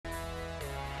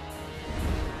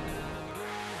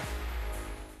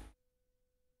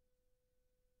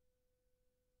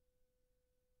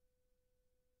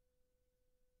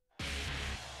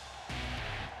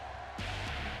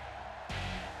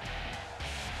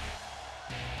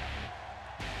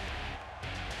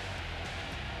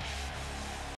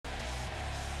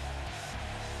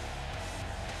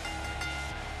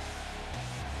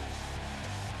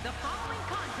The following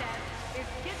contest is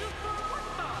scheduled for one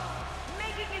fall,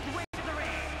 making his way to the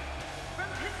ring from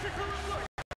Pensacola, Florida,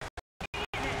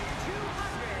 in at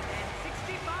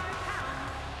 265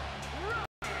 pounds, Roman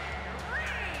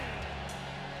Reigns.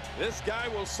 This guy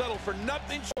will settle for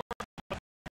nothing short of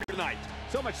tonight.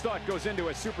 So much thought goes into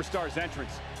a superstar's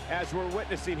entrance, as we're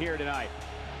witnessing here tonight.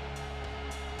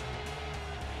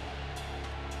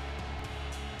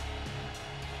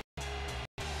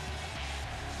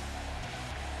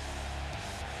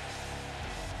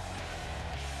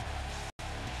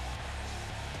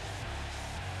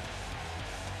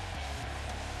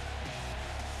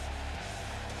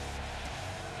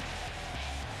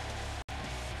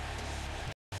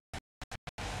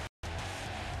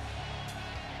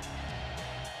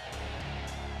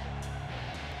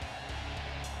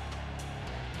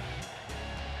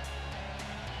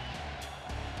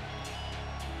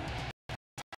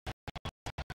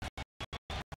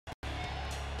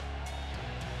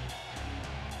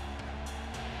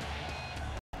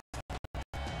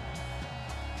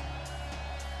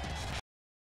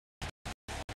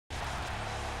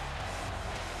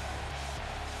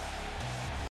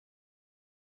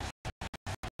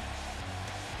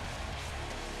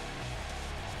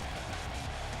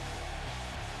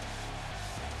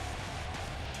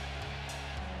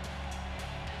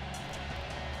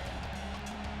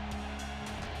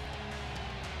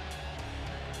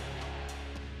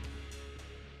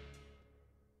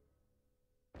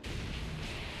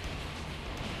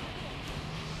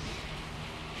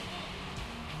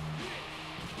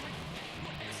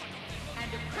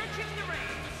 Approaching the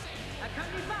ring,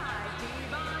 accompanied by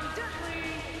Dudley,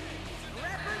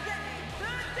 representing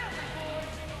the Dudley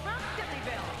Boys from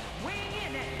Dudleyville, weighing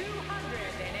in at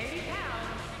 280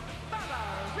 pounds, Bubba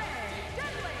Ray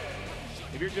Dudley.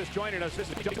 If you're just joining us, this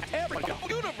is Every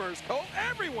universe, Cole.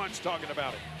 Everyone's talking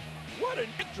about it. What an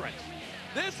entrance.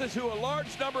 This is who a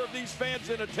large number of these fans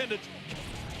in attendance.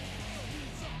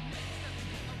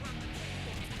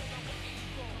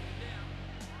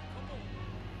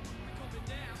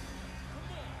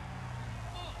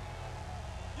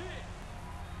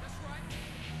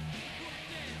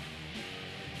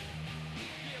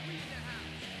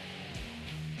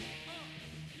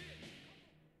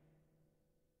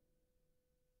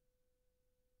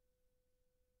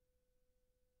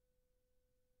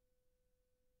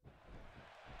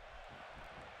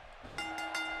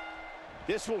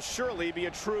 This will surely be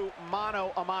a true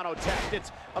mano-a-mano test.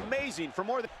 It's amazing. For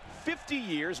more than 50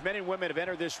 years, men and women have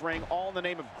entered this ring all in the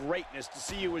name of greatness to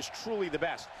see who is truly the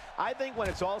best. I think when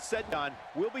it's all said and done,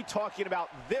 we'll be talking about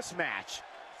this match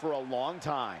for a long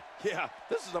time. Yeah,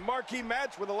 this is a marquee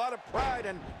match with a lot of pride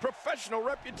and professional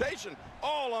reputation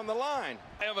all on the line.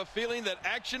 I have a feeling that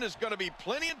action is going to be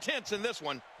plenty intense in this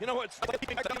one. You know, it's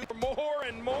for more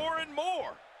and more and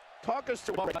more. Talk us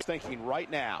through what we're thinking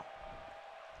right now.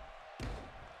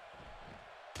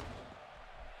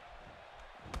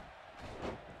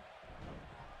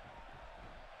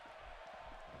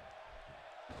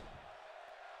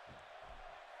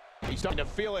 He's starting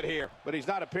to feel it here, but he's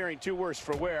not appearing too worse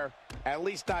for wear, at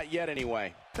least not yet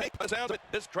anyway. Take the sounds of it.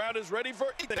 This crowd is ready for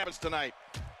anything that happens tonight.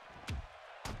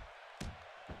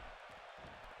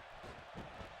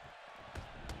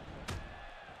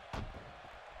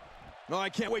 Oh, I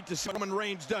can't wait to see what Roman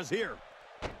Reigns does here.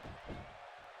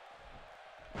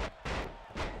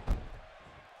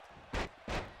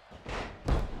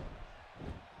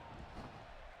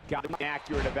 Got to be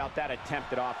accurate about that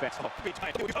attempt at offense.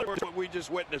 What we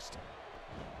just witnessed.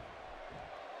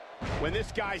 When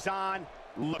this guy's on,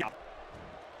 look out.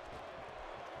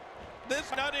 This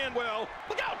not in well.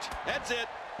 Look out. That's it.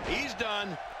 He's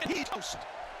done. And he's toast.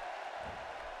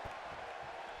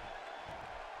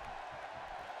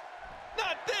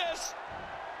 Not this.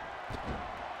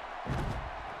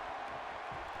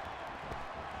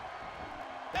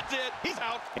 That's it. He's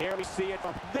out. Here we see it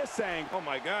from this angle. Oh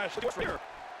my gosh. Look here.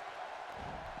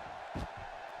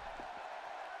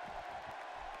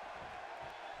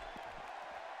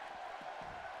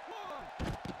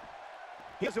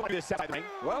 He doesn't want to inside the ring.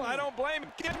 Well, I don't blame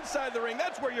him. Get inside the ring.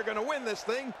 That's where you're going to win this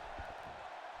thing.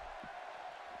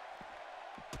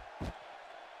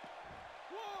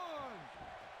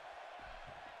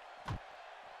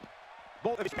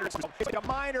 Both of these players, it's like a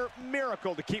minor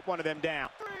miracle to keep one of them down.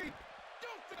 3,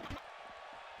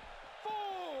 4.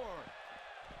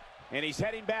 And he's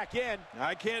heading back in.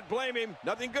 I can't blame him.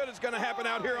 Nothing good is going to happen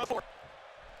out here on 4.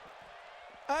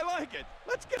 I like it.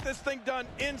 Let's get this thing done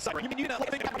inside. You mean you know,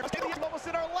 he's almost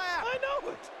in our lap. I know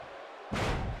it.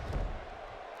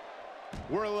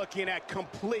 We're looking at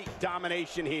complete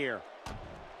domination here.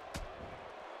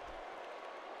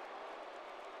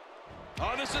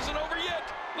 Oh, this isn't over yet.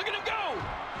 Look at him go.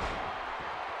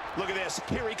 Look at this.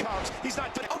 Here he comes. He's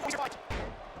not done. Oh, he's fight.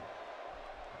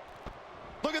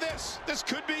 Look at this. This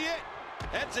could be it.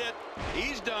 That's it.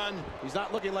 He's done. He's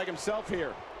not looking like himself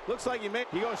here. Looks like he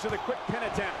goes for the quick pin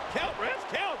attempt. Count,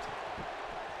 ref, count.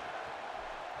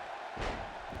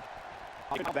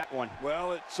 I'll get that one.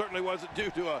 Well, it certainly wasn't due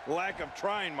to a lack of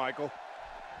trying, Michael.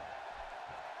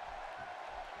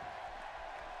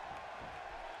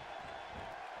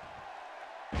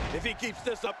 If he keeps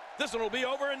this up, this one will be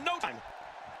over in no time.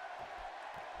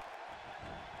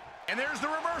 And there's the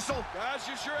reversal. Gosh,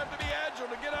 you sure have to be agile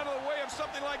to get out of the way of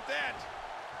something like that.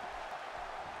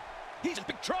 He's in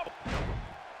big trouble.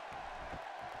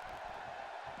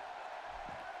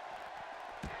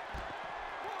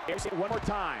 Here's it one more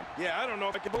time. Yeah, I don't know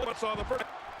if I can believe I saw the first.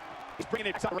 He's bringing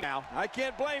it up now. I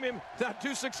can't blame him. Not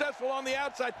too successful on the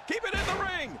outside. Keep it in the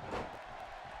ring.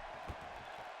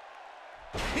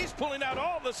 He's pulling out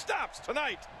all the stops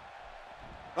tonight.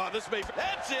 Oh, this may...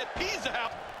 That's it. He's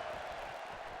out.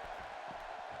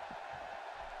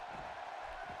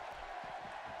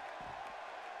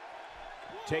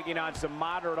 Taking on some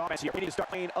moderate offense here. We need to start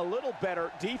playing a little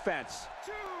better defense.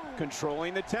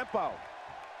 Controlling the tempo.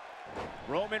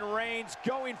 Roman Reigns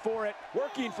going for it,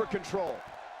 working for control.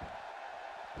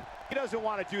 He doesn't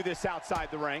want to do this outside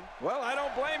the ring. Well, I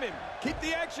don't blame him. Keep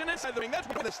the action inside the ring. That's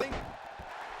what this thing.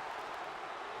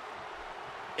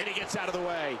 And he gets out of the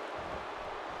way.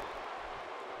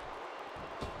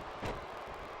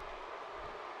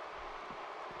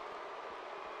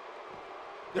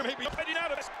 There may be fighting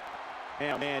out of this.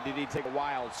 Oh, man, did he take a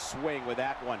wild swing with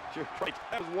that one. You're right.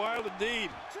 That was wild indeed.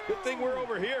 Good thing we're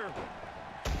over here.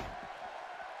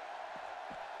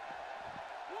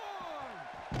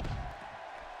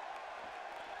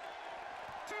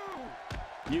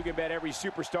 You can bet every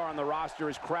superstar on the roster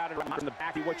is crowded around the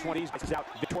back. Which one of these is out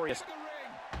victorious?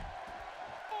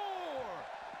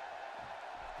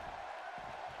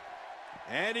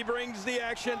 And he brings the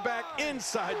action back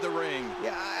inside the ring.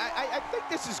 Yeah, I think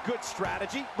this is good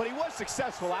strategy, but he was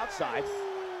successful outside.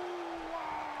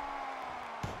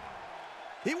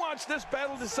 He wants this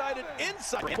battle decided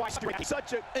inside.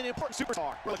 Such an important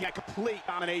superstar. We're looking at complete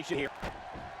domination here.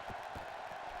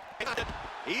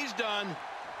 He's done.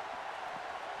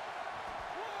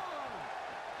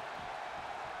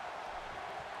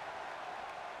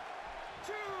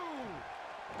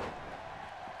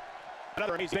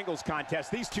 Another amazing singles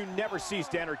contest. These two never cease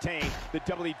to entertain the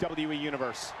WWE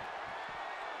Universe.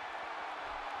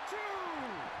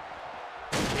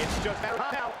 It's just now. 3.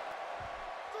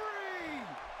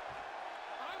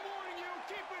 I'm warning you,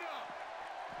 keep it up.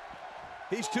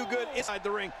 He's too good inside the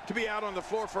ring to be out on the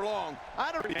floor for long.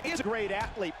 I don't know. He's a great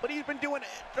athlete, but he's been doing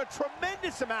a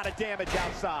tremendous amount of damage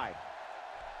outside.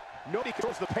 Nobody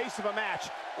controls the pace of a match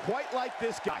quite like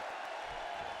this guy.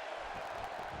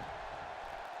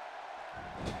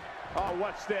 Oh,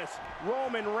 what's this?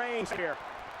 Roman Reigns here.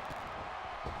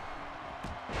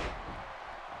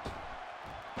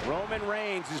 Roman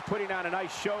Reigns is putting on a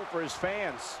nice show for his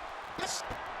fans.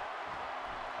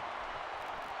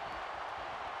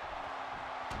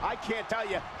 I can't tell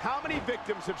you how many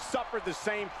victims have suffered the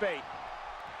same fate.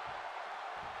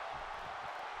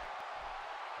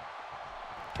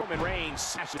 Roman Reigns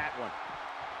smashed that one.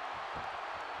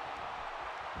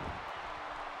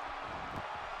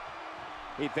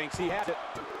 He thinks he has it.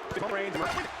 Reigns.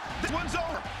 This one's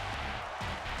over.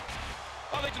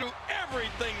 Oh, they can do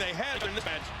everything they had in this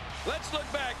match. Let's look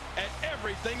back at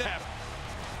everything that happened.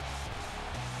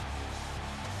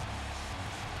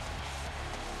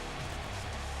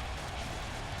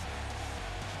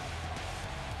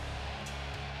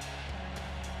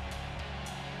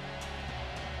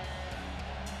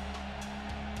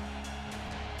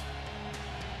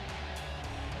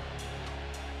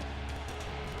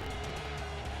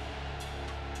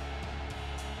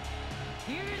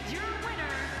 Here's your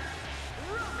winner,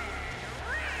 Roman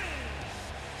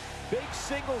Reigns. Big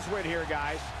singles win here,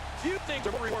 guys. Few things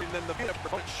are more rewarding than the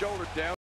opponent's shoulder down.